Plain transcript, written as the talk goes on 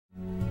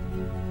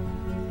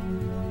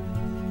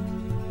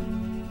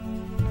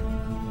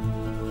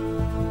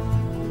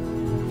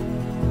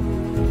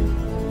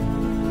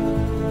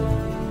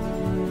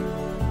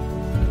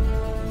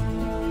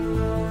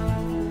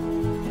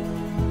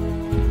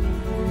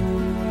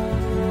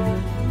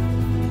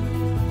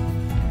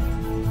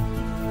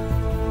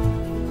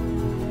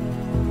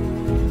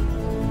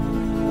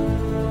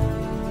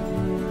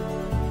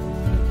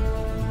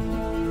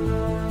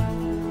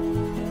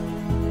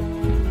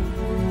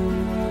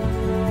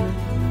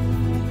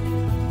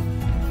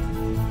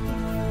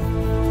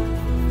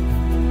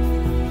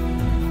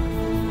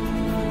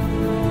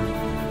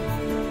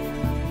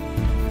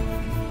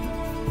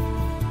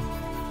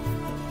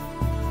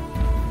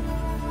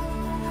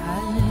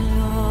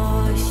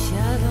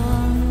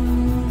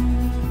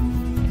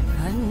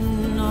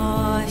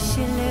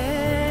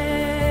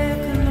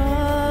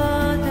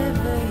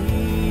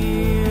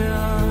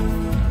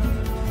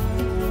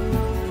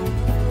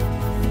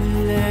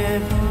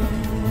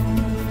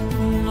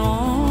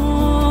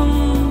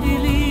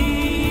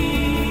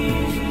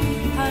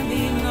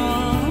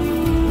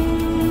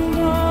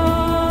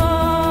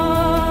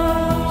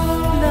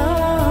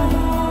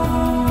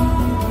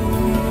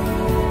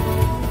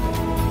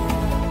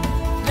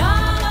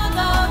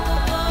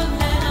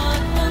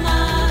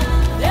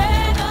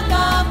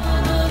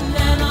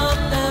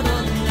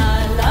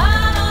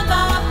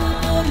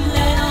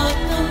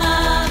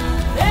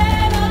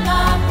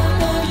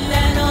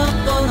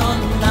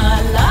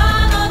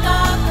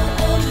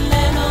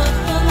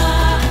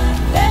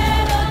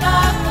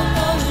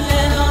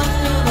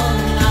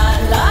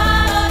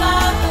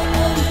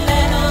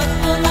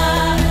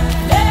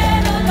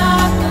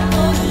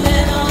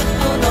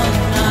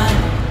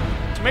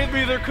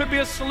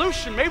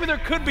solution. Maybe there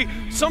could be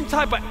some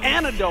type of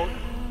antidote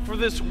for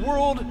this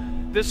world,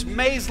 this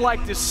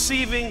maze-like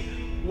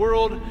deceiving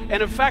world.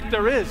 And in fact,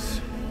 there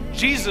is.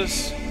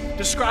 Jesus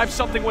described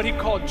something what he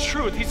called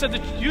truth. He said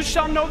that you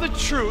shall know the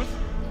truth,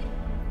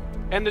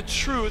 and the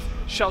truth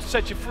shall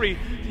set you free.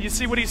 You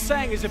see, what he's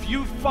saying is if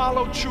you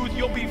follow truth,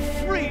 you'll be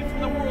free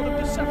from the world of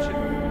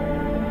deception.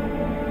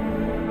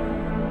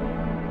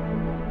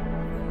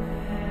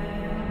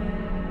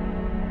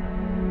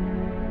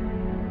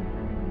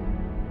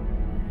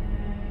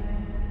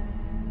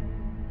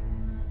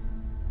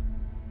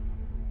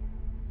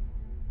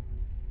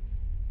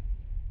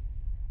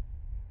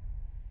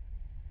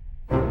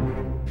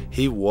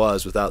 He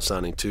was, without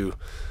sounding too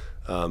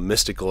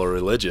mystical or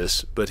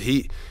religious, but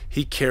he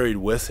carried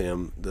with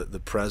him the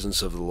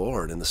presence of the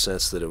Lord in the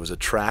sense that it was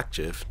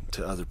attractive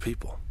to other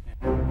people.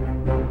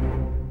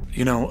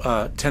 You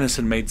know,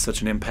 Tennyson made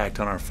such an impact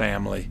on our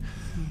family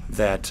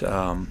that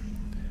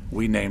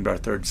we named our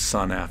third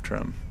son after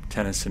him,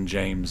 Tennyson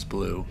James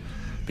Blue,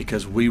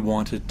 because we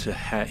wanted to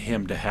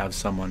him to have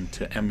someone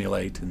to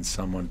emulate and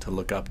someone to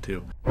look up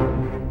to.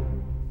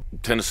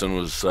 Tennyson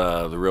was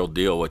the real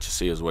deal. What you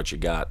see is what you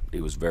got.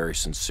 He was very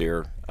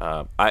sincere.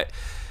 I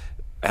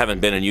haven't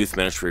been in youth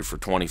ministry for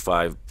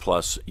 25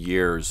 plus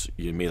years.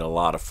 You meet a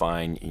lot of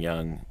fine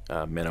young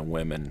men and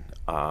women.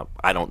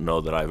 I don't know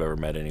that I've ever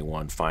met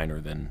anyone finer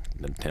than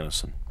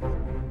Tennyson.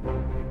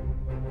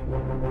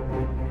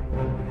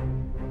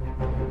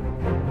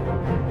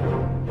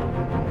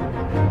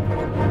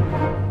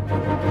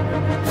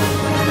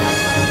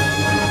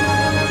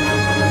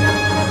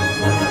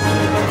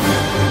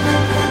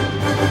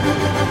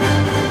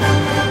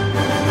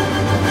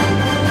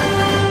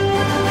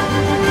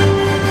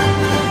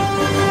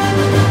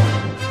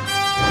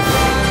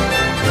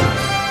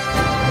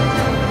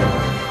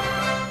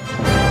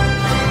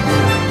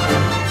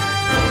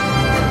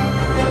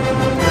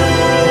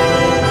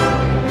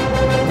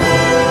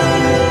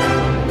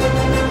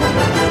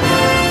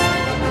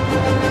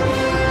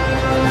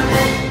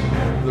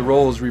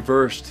 Roles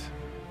reversed,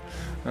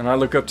 and I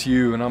look up to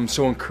you, and I'm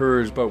so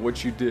encouraged by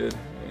what you did,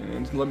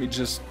 and let me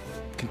just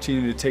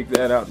continue to take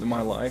that out into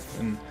my life.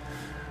 And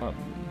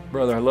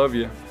brother, I love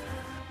you.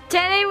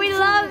 Tenny, we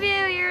love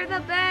you. You're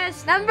the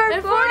best. Number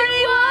 41.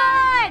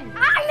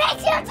 I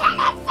miss you, Tennyson.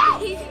 I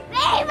miss you,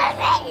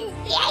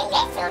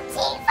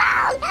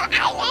 T-Bone.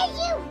 I miss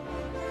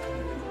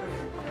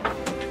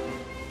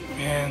you.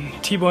 Man,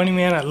 T-Boney,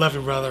 man, I love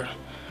you, brother.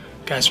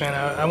 Guys, man,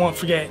 I won't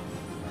forget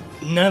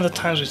none of the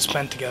times we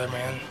spent together,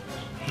 man.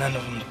 None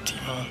of them,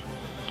 T-Bone.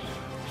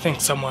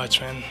 Thanks so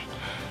much, man.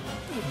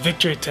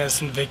 Victory,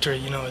 Tennyson, victory,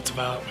 you know what it's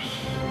about.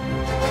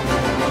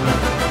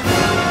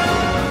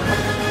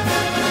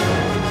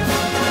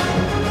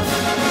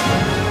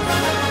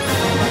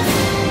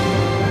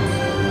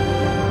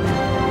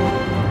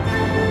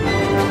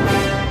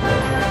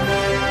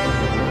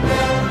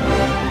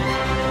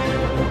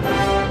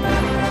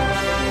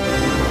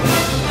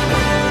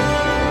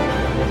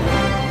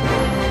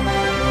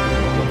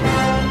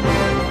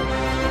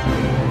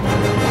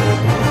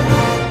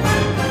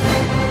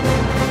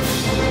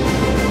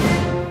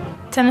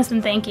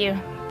 Tennyson, thank you.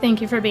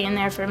 Thank you for being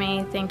there for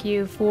me. Thank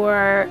you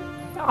for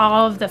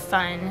all of the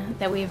fun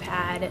that we've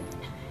had.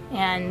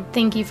 And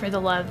thank you for the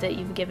love that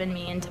you've given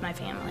me and to my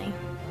family.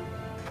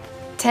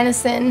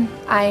 Tennyson,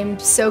 I'm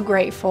so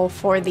grateful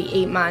for the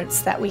 8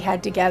 months that we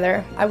had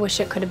together. I wish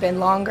it could have been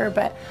longer,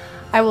 but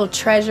I will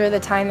treasure the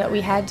time that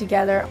we had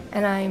together.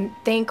 And I'm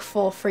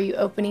thankful for you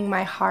opening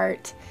my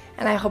heart.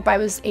 And I hope I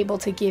was able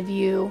to give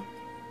you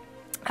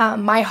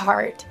my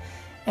heart.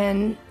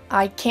 And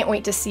I can't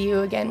wait to see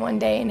you again one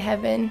day in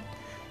heaven.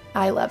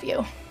 I love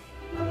you.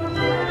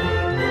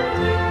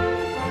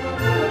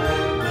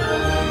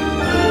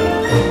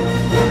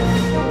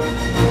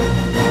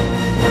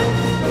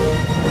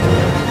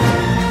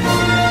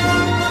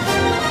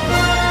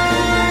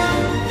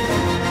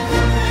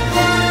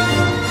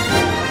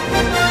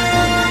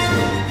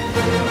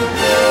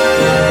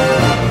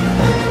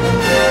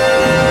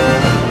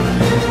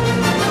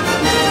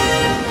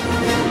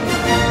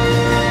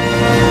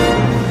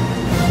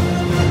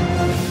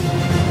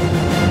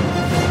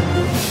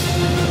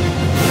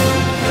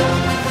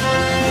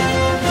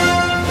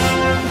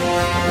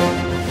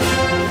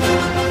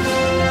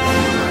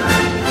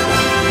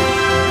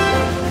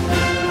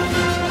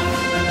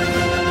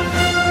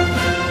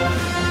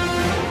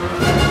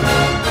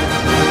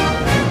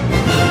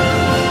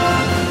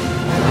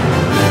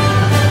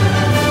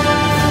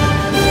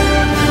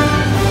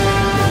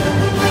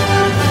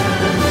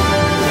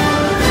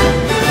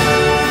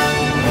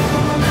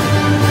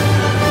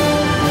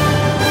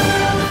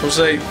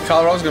 Say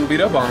Colorado's going to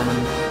beat up on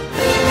them.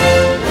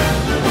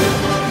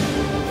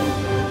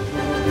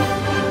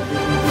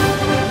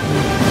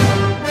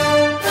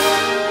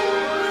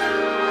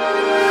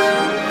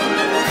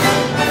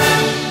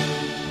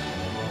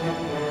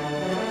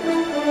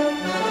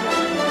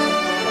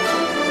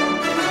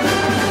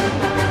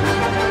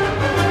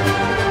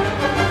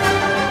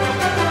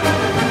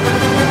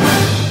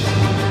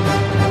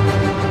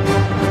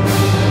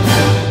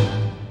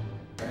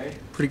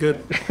 pretty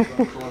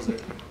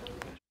good.